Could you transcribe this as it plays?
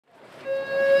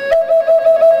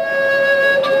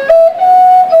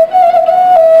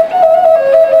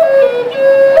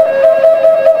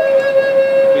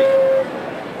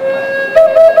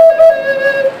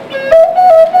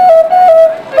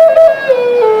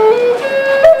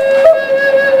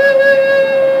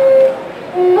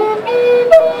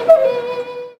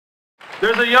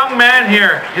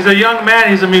here. He's a young man,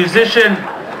 he's a musician.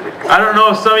 I don't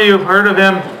know if some of you have heard of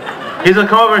him. He's going to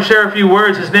come over and share a few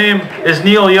words. His name is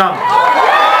Neil Young.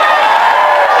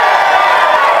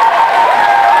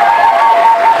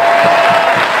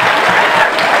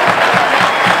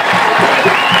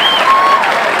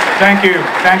 Thank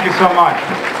you so much.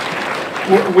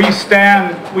 We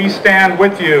stand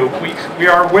with you. We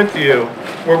are with you.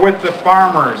 We're with the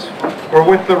farmers. We're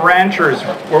with the ranchers.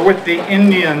 We're with the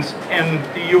Indians in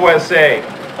the USA.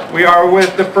 We are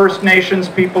with the First Nations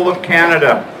people of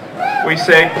Canada. We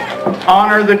say,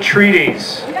 honor the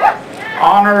treaties.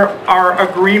 Honor our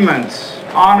agreements.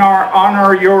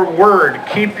 Honor your word.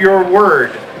 Keep your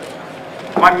word.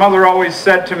 My mother always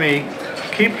said to me,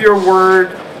 keep your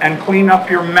word and clean up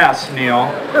your mess,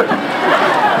 Neil.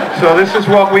 So this is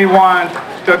what we want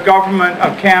the government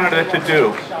of Canada to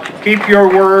do. Keep your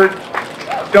word.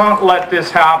 Don't let this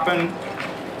happen.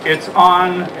 It's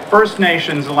on First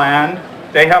Nations land.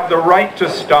 They have the right to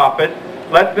stop it.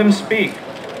 Let them speak.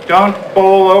 Don't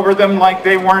bowl over them like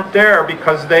they weren't there,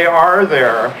 because they are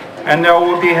there, and they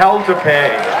will be held to pay.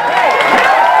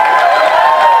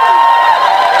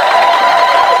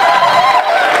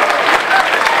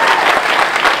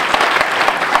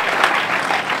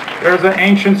 There's an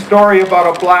ancient story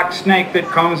about a black snake that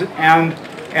comes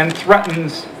and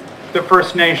threatens the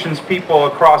First Nations people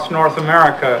across North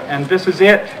America, and this is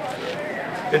it.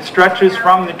 It stretches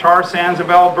from the tar sands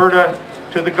of Alberta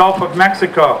to the Gulf of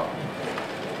Mexico,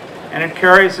 and it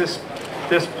carries this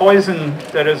poison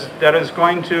that is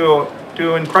going to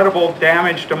do incredible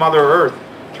damage to Mother Earth.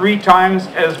 3 times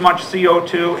as much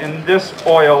CO2 in this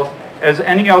oil as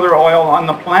any other oil on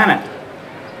the planet.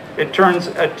 It turns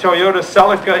a Toyota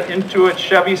Celica into a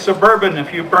Chevy Suburban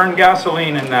if you burn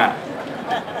gasoline in that.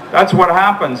 That's what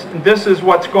happens. And this is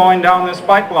what's going down this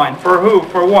pipeline. For who?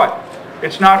 For what?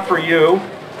 It's not for you.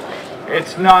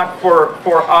 It's not for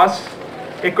us.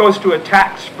 It goes to a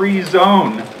tax-free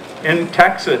zone in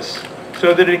Texas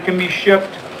so that it can be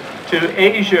shipped to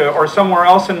Asia or somewhere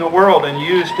else in the world and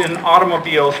used in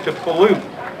automobiles to pollute.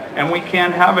 And we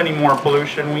can't have any more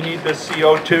pollution. We need the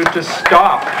CO2 to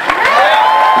stop.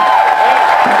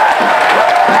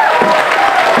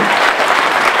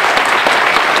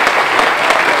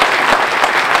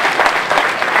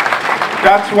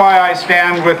 That's why I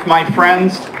stand with my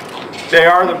friends. They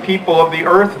are the people of the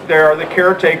earth. They are the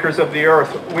caretakers of the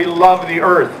earth. We love the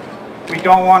earth. We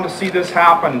don't want to see this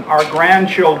happen. Our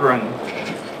grandchildren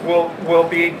will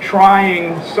be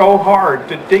trying so hard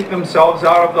to dig themselves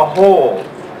out of the hole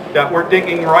that we're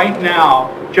digging right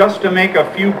now just to make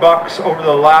a few bucks over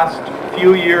the last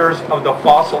few years of the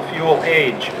fossil fuel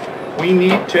age. We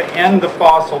need to end the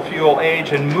fossil fuel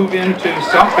age and move into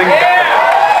something better.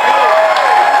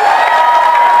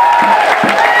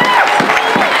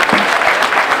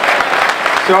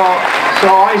 So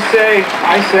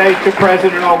I say to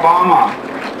President Obama,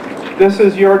 this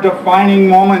is your defining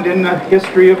moment in the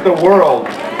history of the world.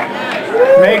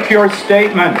 Make your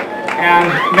statement,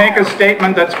 and make a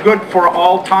statement that's good for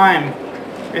all time.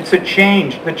 It's a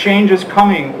change. The change is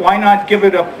coming. Why not give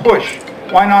it a push?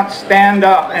 Why not stand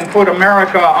up and put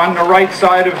America on the right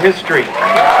side of history?